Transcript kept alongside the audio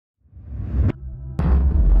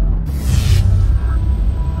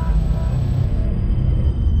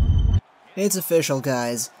It's official,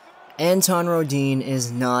 guys. Anton Rodin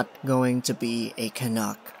is not going to be a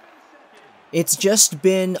Canuck. It's just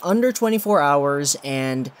been under 24 hours,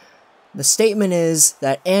 and the statement is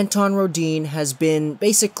that Anton Rodin has been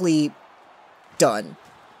basically done.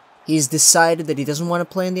 He's decided that he doesn't want to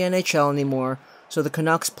play in the NHL anymore, so the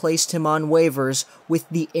Canucks placed him on waivers with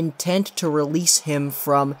the intent to release him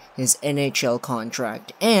from his NHL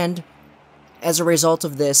contract. And as a result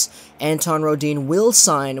of this, Anton Rodin will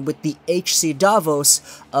sign with the HC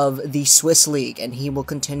Davos of the Swiss League, and he will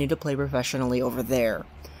continue to play professionally over there.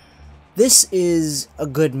 This is a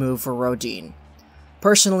good move for Rodin.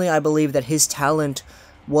 Personally, I believe that his talent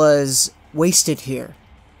was wasted here,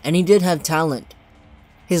 and he did have talent.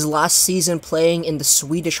 His last season playing in the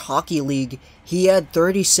Swedish Hockey League, he had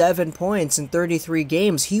 37 points in 33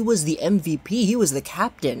 games. He was the MVP. He was the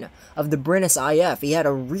captain of the Brynäs IF. He had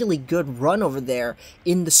a really good run over there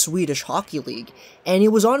in the Swedish Hockey League. And he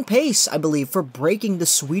was on pace, I believe, for breaking the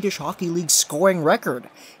Swedish Hockey League scoring record.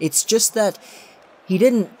 It's just that he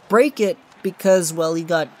didn't break it because, well, he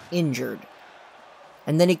got injured.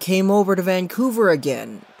 And then he came over to Vancouver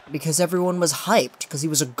again because everyone was hyped because he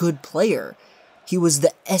was a good player. He was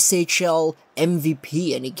the SHL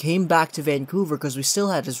MVP, and he came back to Vancouver because we still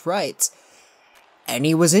had his rights. And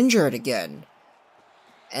he was injured again.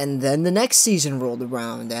 And then the next season rolled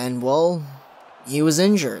around, and, well, he was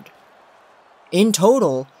injured. In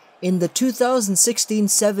total, in the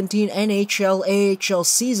 2016-17 NHL-AHL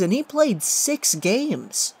season, he played 6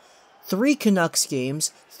 games. 3 Canucks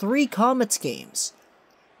games, 3 Comets games.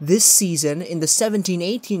 This season, in the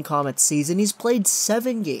 17-18 Comets season, he's played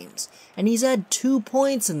 7 games, and he's had 2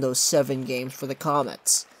 points in those 7 games for the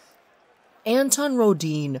Comets. Anton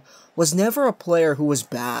Rodin was never a player who was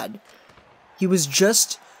bad. He was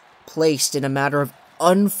just placed in a matter of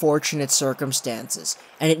unfortunate circumstances,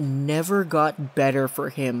 and it never got better for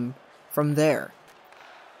him from there.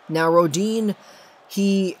 Now, Rodin,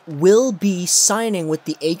 he will be signing with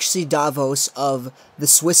the HC Davos of the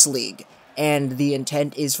Swiss League, and the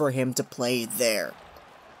intent is for him to play there.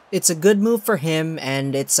 It's a good move for him,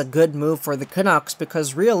 and it's a good move for the Canucks,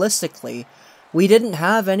 because realistically, we didn't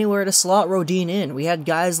have anywhere to slot Rodin in. We had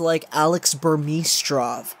guys like Alex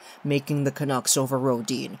Burmistrov making the Canucks over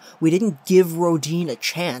Rodin. We didn't give Rodin a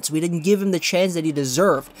chance. We didn't give him the chance that he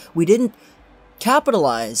deserved. We didn't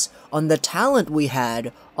capitalize on the talent we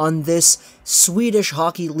had on this Swedish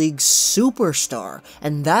Hockey League superstar.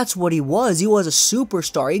 And that's what he was. He was a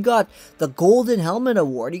superstar. He got the Golden Helmet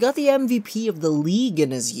Award. He got the MVP of the league in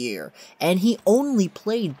his year. And he only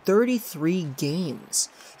played 33 games.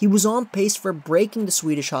 He was on pace for breaking the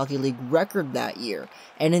Swedish Hockey League record that year.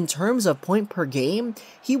 And in terms of point per game,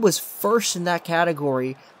 he was first in that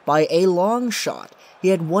category by a long shot. He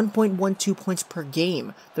had 1.12 points per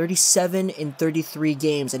game, 37 in 33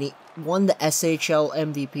 games, and he won the SHL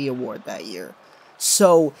MVP award that year.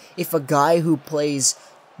 So, if a guy who plays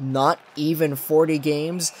not even 40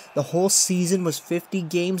 games, the whole season was 50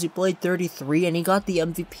 games, he played 33, and he got the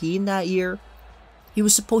MVP in that year, he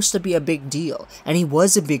was supposed to be a big deal, and he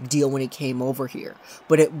was a big deal when he came over here.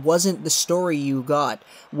 But it wasn't the story you got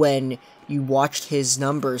when you watched his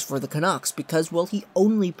numbers for the Canucks, because, well, he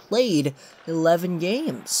only played 11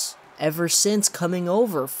 games ever since coming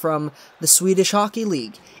over from the Swedish Hockey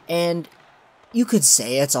League. And you could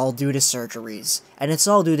say it's all due to surgeries, and it's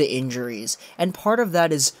all due to injuries, and part of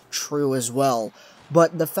that is true as well.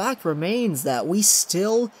 But the fact remains that we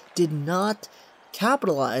still did not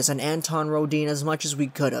capitalize on Anton Rodin as much as we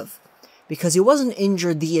could have, because he wasn't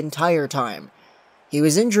injured the entire time. He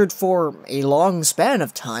was injured for a long span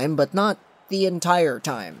of time, but not the entire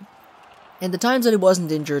time. And the times that he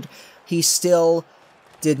wasn't injured, he still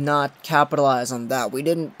did not capitalize on that. We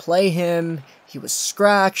didn't play him, he was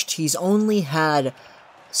scratched, he's only had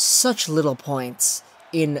such little points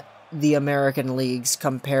in the American leagues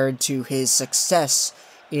compared to his success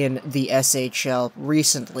in the SHL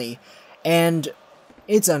recently, and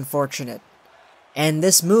it's unfortunate. And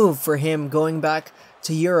this move for him going back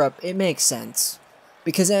to Europe, it makes sense.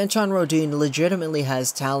 Because Anton Rodin legitimately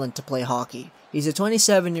has talent to play hockey. He's a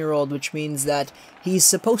 27-year-old, which means that he's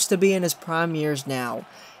supposed to be in his prime years now.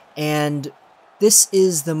 And this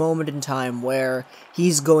is the moment in time where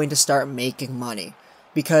he's going to start making money.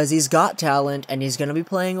 Because he's got talent, and he's going to be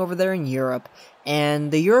playing over there in Europe.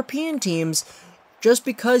 And the European teams, just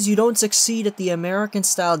because you don't succeed at the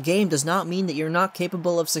American-style game does not mean that you're not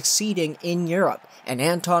capable of succeeding in Europe. And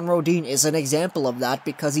Anton Rodin is an example of that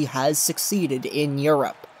because he has succeeded in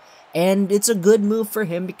Europe. And it's a good move for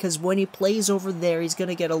him because when he plays over there, he's going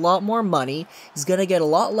to get a lot more money, he's going to get a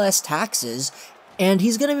lot less taxes, And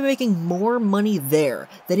he's going to be making more money there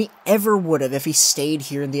than he ever would have if he stayed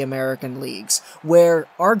here in the American leagues, where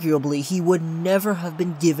arguably he would never have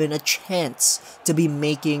been given a chance to be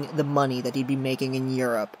making the money that he'd be making in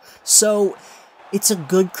Europe. So it's a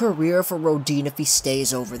good career for Rodin if he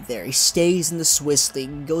stays over there. He stays in the Swiss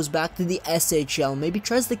League, goes back to the SHL, maybe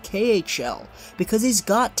tries the KHL, because he's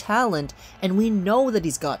got talent, and we know that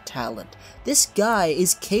he's got talent. This guy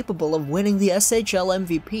is capable of winning the SHL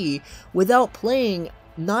MVP without playing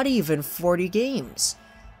not even 40 games.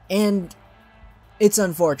 And it's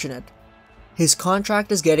unfortunate. His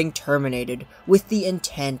contract is getting terminated with the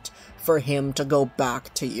intent for him to go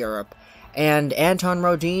back to Europe. And Anton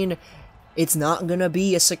Rodin, it's not going to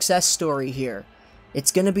be a success story here.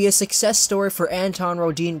 It's going to be a success story for Anton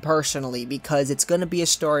Rodin personally, because it's going to be a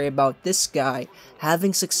story about this guy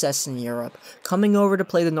having success in Europe, coming over to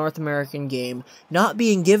play the North American game, not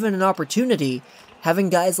being given an opportunity, having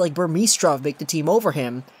guys like Burmistrov make the team over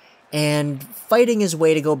him, and fighting his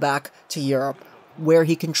way to go back to Europe, where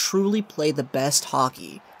he can truly play the best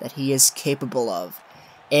hockey that he is capable of.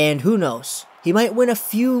 And who knows, he might win a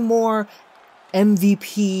few more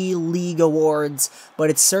MVP league awards, but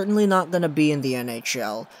it's certainly not going to be in the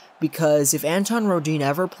NHL, because if Anton Rodin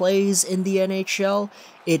ever plays in the NHL,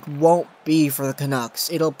 it won't be for the Canucks.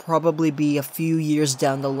 It'll probably be a few years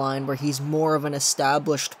down the line where he's more of an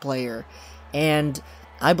established player, and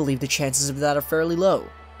I believe the chances of that are fairly low.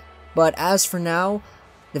 But as for now,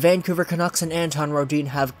 the Vancouver Canucks and Anton Rodin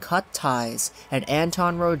have cut ties, and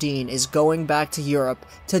Anton Rodin is going back to Europe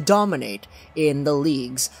to dominate in the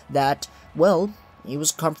leagues that, well, he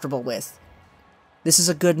was comfortable with. This is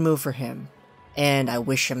a good move for him, and I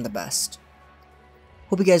wish him the best.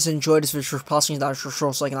 Hope you guys enjoyed this video. Passing that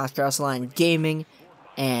short like an Oscar Line Gaming,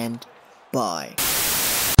 and bye.